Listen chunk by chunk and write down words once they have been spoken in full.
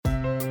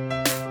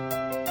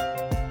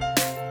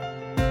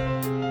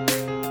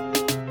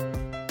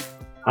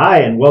Hi,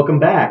 and welcome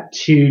back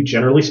to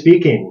Generally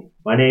Speaking.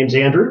 My name's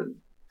Andrew,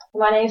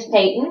 My name's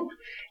Peyton.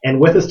 and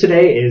with us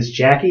today is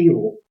Jackie,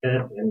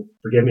 and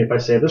forgive me if I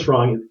say this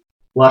wrong,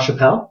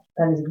 LaChapelle.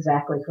 That is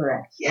exactly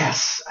correct.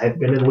 Yes, I've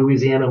been in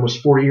Louisiana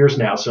almost 4 years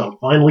now, so I'm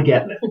finally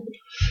getting it.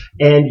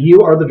 And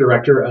you are the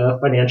Director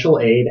of Financial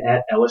Aid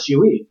at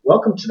LSUE.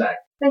 Welcome today.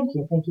 Thank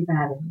you. Thank you for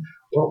having me.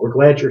 Well, we're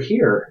glad you're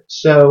here.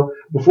 So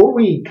before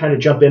we kind of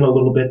jump in a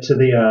little bit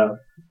to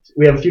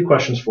we have a few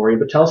questions for you,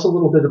 but tell us a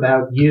little bit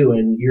about you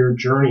and your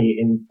journey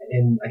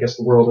in I guess,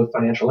 the world of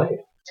financial aid.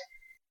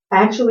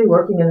 Actually,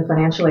 working in the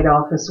financial aid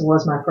office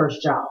was my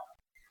first job.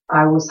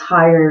 I was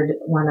hired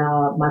when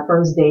my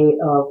first day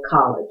of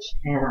college,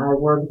 and I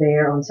worked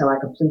there until I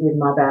completed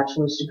my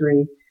bachelor's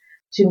degree.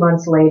 2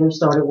 months later,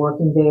 started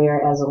working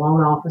there as a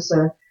loan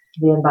officer.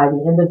 Then by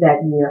the end of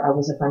that year, I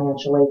was a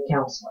financial aid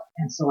counselor.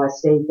 And so I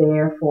stayed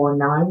there for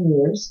 9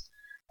 years.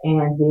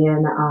 And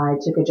then I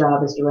took a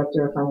job as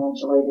director of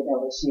financial aid at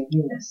LSU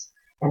Eunice.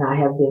 And I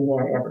have been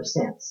there ever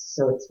since.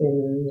 So it's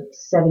been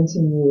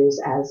 17 years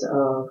as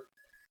of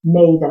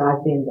May that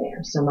I've been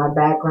there. So my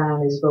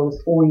background is both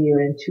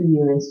 4-year and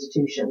 2-year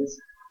institutions.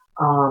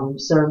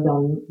 Served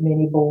on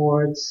many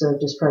boards,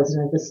 served as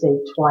president of the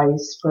state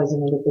twice,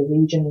 president of the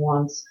region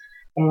once,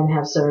 and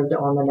have served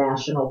on the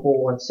national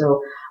board.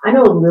 So I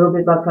know a little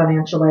bit about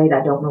financial aid.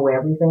 I don't know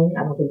everything.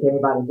 I don't think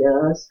anybody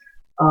does.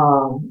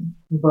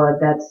 But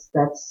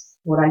that's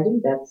what I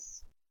do.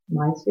 That's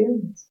my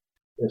experience.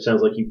 It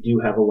sounds like you do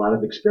have a lot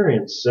of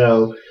experience.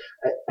 So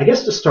I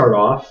guess to start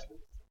off,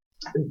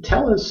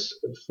 tell us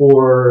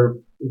for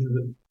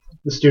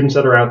the students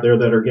that are out there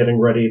that are getting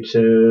ready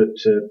to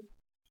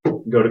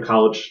go to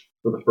college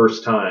for the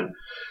first time,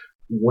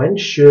 when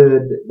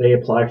should they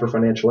apply for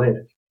financial aid?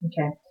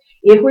 Okay.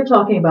 If we're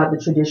talking about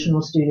the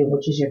traditional student,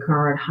 which is your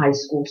current high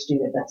school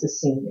student, that's a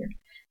senior,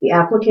 the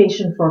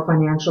application for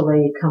financial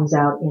aid comes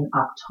out in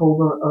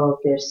October of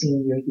their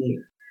senior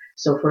year.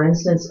 So for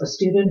instance, a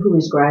student who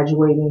is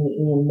graduating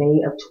in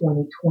May of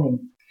 2020,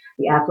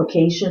 the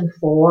application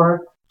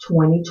for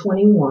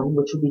 2021,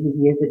 which will be the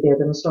year that they're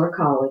going to start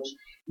college,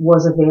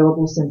 was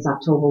available since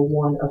October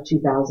 1 of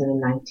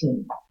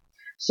 2019.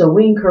 So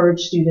we encourage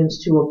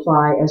students to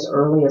apply as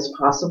early as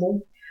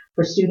possible.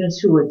 For students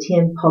who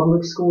attend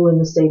public school in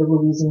the state of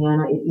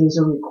Louisiana, it is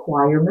a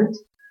requirement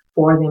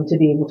for them to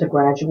be able to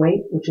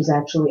graduate, which is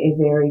actually a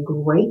very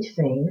great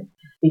thing,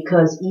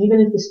 because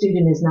even if the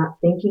student is not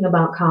thinking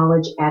about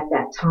college at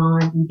that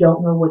time, you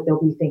don't know what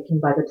they'll be thinking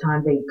by the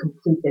time they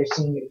complete their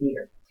senior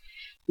year.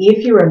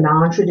 If you're a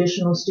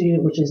non-traditional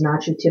student, which is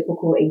not your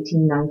typical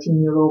 18,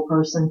 19-year-old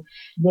person,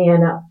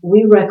 then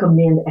we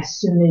recommend as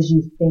soon as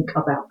you think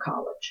about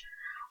college.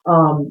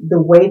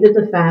 The way that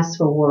the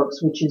FAFSA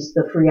works, which is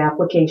the free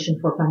application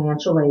for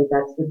financial aid,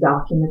 that's the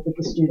document that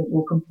the student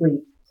will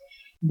complete.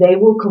 They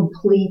will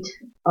complete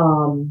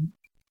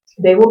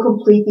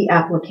the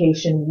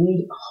application,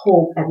 we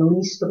hope, at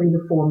least 3 to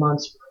 4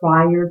 months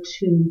prior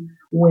to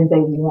when they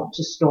want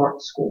to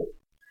start school.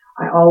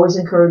 I always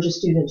encourage a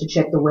student to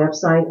check the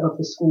website of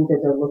the school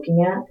that they're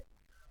looking at,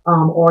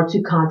 or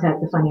to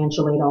contact the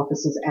financial aid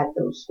offices at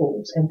those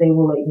schools, and they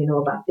will let you know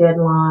about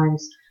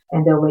deadlines,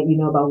 and they'll let you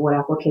know about what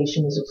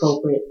application is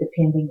appropriate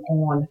depending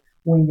on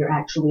when you're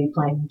actually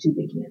planning to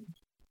begin.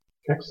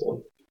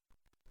 Excellent.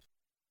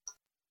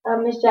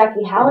 Ms.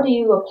 Jackie, how do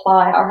you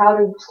apply, or how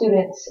do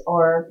students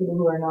or people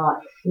who are not,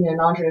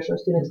 non-traditional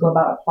students go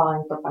about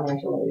applying for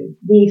financial aid?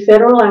 The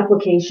federal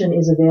application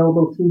is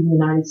available through the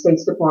United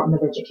States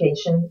Department of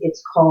Education.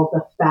 It's called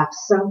the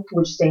FAFSA,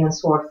 which stands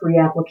for Free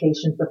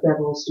Application for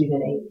Federal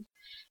Student Aid.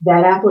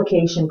 That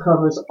application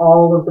covers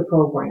all of the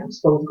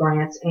programs, both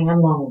grants and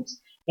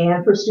loans.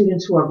 And for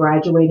students who are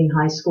graduating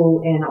high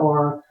school and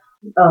are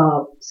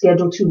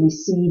scheduled to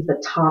receive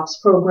the TOPS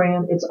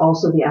program, it's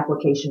also the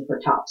application for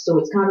TOPS. So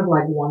it's kind of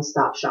like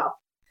one-stop shop,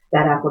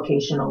 that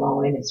application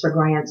alone. And it's for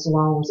grants,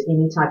 loans,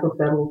 any type of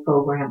federal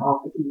program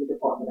offered through the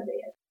Department of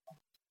Ed.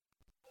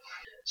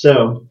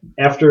 So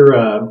after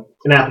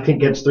an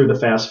applicant gets through the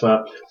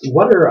FAFSA,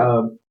 what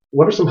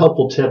are some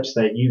helpful tips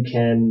that you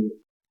can,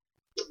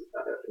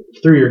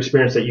 through your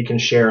experience, that you can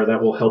share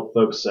that will help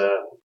folks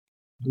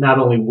not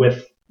only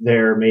with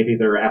their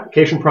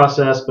application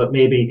process, but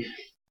maybe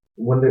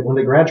when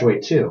they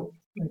graduate too?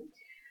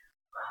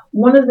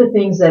 One of the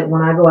things that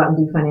when I go out and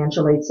do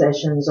financial aid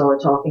sessions or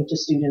talking to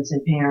students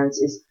and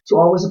parents is to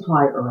always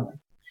apply early,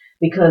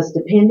 because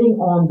depending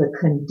on the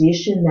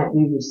condition that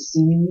we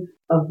receive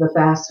of the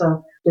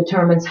FAFSA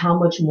determines how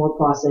much more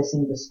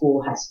processing the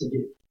school has to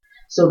do.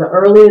 So the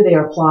earlier they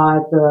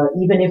apply,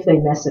 even if they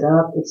mess it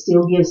up, it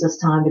still gives us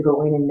time to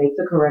go in and make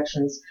the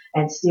corrections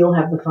and still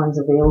have the funds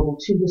available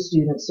to the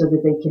students so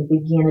that they can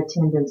begin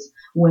attendance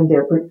when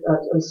they're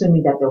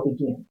assuming that they'll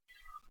begin.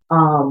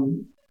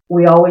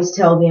 We always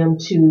tell them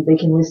they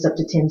can list up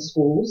to 10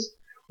 schools.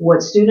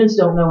 What students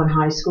don't know in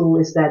high school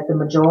is that the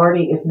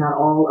majority, if not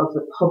all, of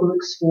the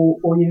public school,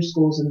 4-year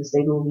schools in the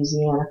state of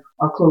Louisiana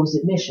are closed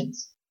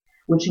admissions,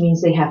 which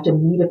means they have to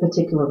meet a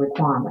particular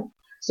requirement.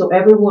 So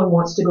everyone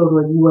wants to go to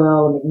a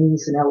UL, a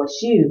McNeese, and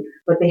LSU,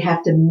 but they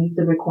have to meet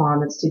the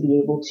requirements to be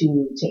able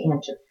to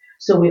enter.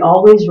 So we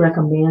always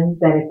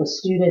recommend that if a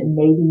student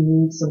maybe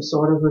needs some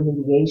sort of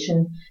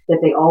remediation, that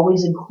they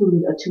always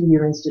include a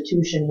 2-year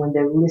institution when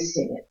they're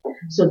listing it.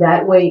 So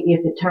that way,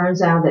 if it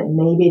turns out that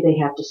maybe they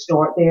have to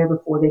start there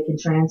before they can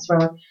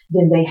transfer,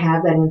 then they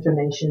have that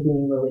information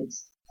being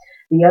released.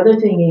 The other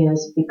thing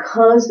is,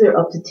 because there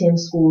are up to 10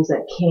 schools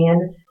that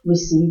can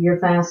receive your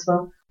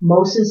FAFSA,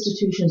 most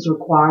institutions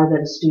require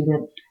that a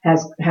student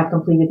have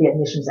completed the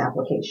admissions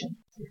application.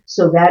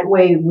 So that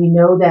way we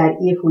know that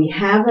if we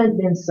haven't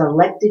been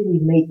selected,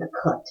 we've made the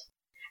cut.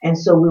 And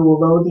so we will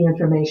load the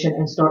information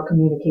and start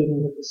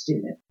communicating with the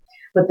student.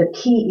 But the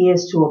key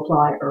is to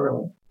apply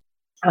early.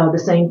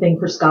 The same thing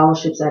for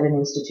scholarships at an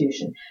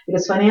institution,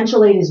 because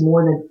financial aid is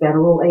more than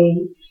federal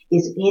aid.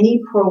 Is any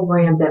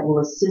program that will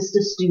assist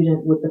a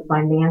student with the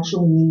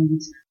financial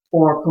needs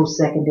for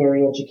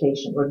post-secondary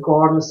education,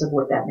 regardless of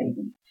what that may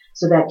be.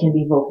 So that can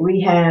be both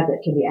rehab,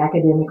 that can be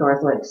academic or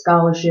athletic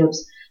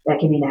scholarships, that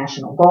can be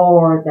National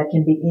Guard, that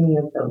can be any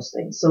of those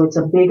things. So it's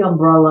a big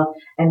umbrella,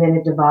 and then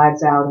it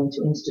divides out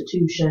into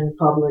institution,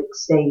 public,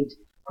 state,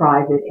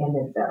 private, and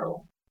then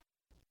federal.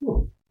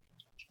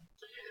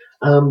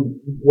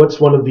 What's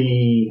one of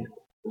the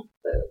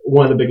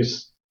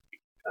biggest,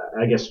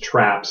 I guess,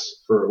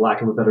 traps, for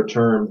lack of a better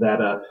term, that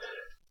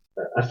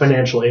a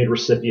financial aid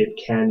recipient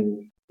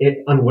can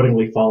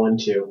unwittingly fall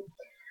into?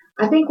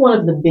 I think one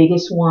of the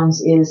biggest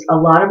ones is a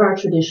lot of our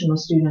traditional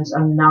students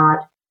are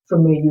not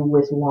familiar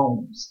with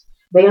loans.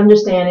 They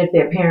understand if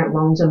their parent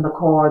loans them the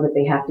car that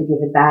they have to give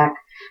it back.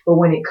 But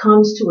when it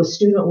comes to a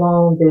student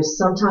loan, there's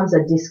sometimes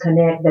a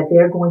disconnect that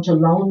they're going to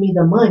loan me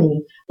the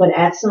money, but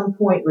at some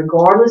point,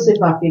 regardless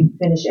if I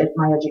finish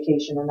my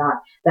education or not,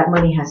 that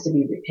money has to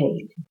be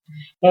repaid.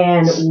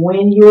 And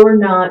when you're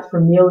not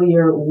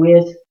familiar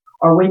with,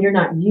 or when you're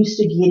not used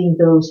to getting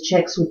those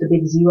checks with the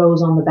big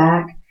zeros on the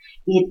back,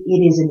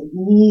 it is an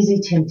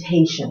easy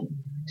temptation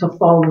to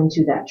fall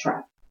into that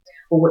trap.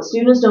 But what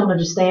students don't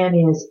understand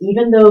is,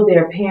 even though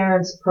their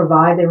parents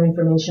provide their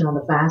information on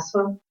the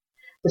FAFSA,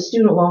 the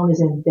student loan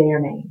is in their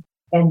name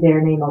and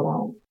their name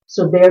alone.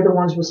 So they're the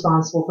ones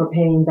responsible for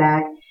paying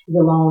back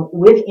the loan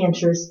with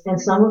interest, and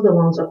some of the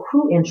loans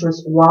accrue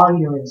interest while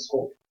you're in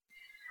school.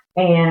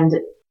 And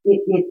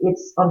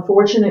it's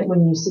unfortunate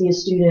when you see a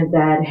student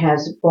that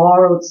has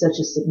borrowed such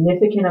a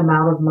significant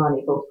amount of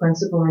money, both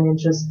principal and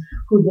interest,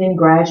 who then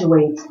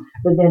graduates,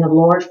 but then a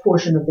large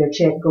portion of their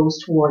check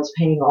goes towards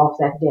paying off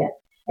that debt,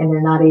 and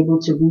they're not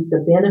able to reap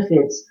the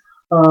benefits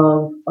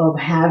of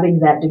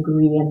having that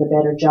degree and the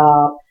better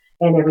job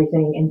and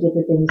everything, and get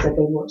the things that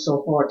they worked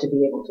so hard to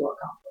be able to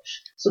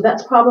accomplish. So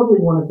that's probably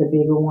one of the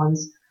bigger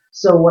ones.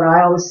 So what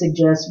I always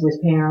suggest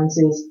with parents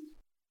is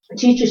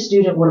teach your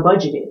student what a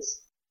budget is.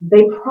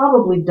 They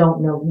probably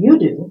don't know, you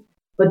do,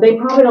 but they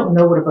probably don't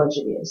know what a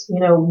budget is.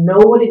 Know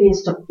what it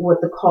is, what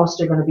the costs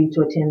are going to be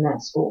to attend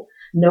that school.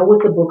 Know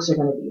what the books are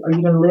going to be. Are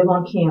you going to live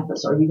on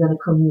campus? Are you going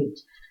to commute?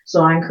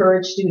 So I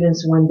encourage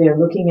students, when they're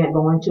looking at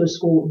going to a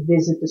school,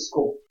 visit the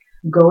school.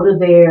 Go to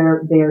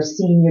their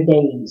senior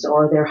days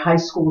or their high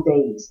school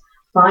days.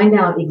 Find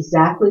out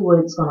exactly what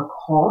it's going to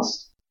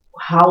cost,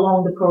 how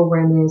long the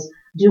program is.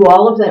 Do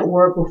all of that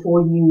work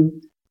before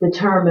you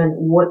determine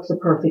what's the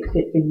perfect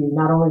fit for you,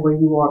 not only where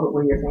you are, but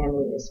where your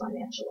family is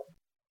financially.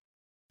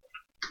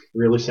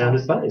 Really sound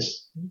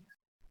advice.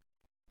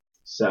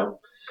 So,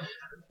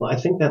 well, I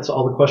think that's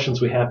all the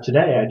questions we have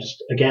today.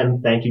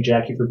 Again, thank you,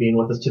 Jackie, for being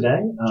with us today.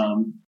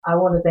 I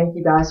want to thank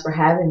you guys for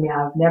having me.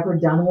 I've never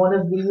done one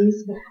of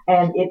these,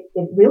 and it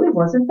really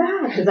wasn't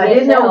bad, because I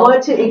didn't know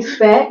what to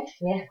expect.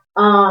 Yeah.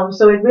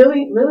 So it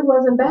really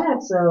wasn't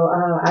bad. So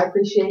I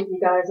appreciate you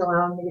guys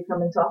allowing me to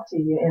come and talk to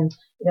you. And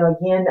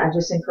again, I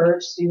just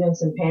encourage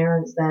students and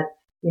parents that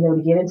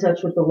to get in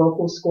touch with the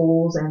local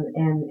schools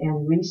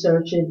and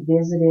research it,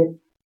 visit it,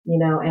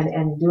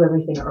 and do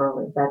everything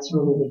early. That's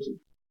really the key.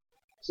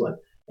 Excellent.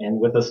 And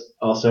with us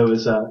also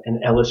is an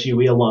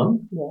LSUE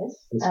alum. Yes.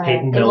 Ms.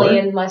 Peyton Miller. Emily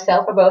and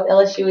myself are both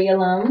LSUE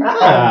alums.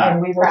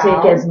 And we will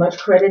take as much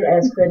credit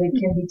as credit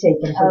can be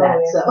taken for that.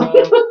 Yes, So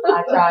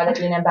I try to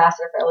be an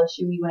ambassador for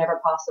LSUE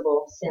whenever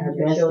possible. Send Our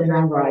your best children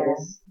and there.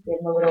 brightest. Give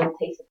them a little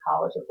taste of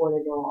college before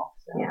they go off.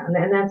 So. yeah,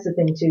 and that's the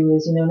thing too,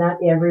 is not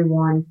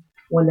everyone,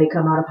 when they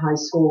come out of high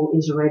school,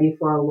 is ready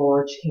for a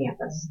large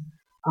campus.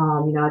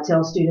 I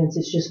tell students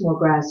it's just more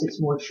grass, it's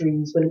more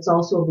trees, but it's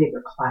also a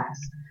bigger class.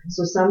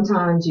 So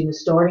sometimes,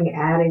 starting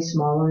at a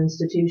smaller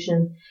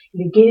institution,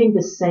 you're getting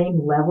the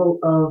same level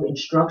of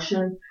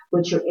instruction,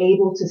 but you're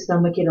able to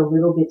stomach it a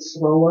little bit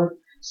slower,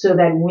 so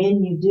that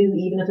when you do,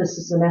 even if it's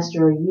a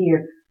semester or a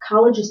year,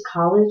 college is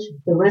college.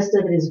 The rest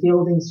of it is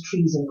buildings,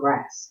 trees, and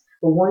grass.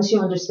 But once you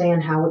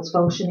understand how it's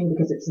functioning,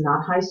 because it's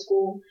not high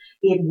school,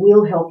 it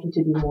will help you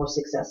to be more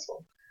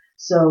successful.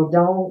 So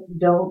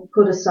don't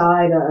put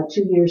aside a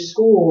 2-year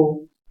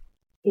school,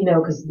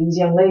 because these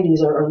young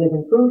ladies are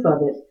living proof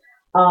of it,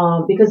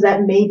 because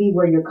that may be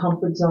where your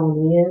comfort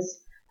zone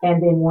is.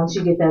 And then once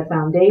you get that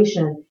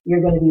foundation, you're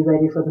going to be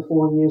ready for the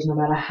 4 years, no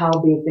matter how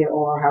big they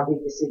are, how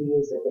big the city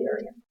is that they're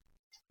in.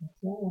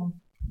 Yeah.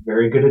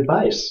 Very good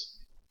advice.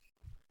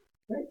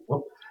 Right.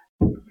 Well,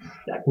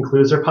 that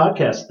concludes our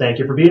podcast. Thank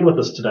you for being with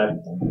us today.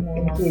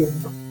 Thank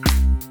you.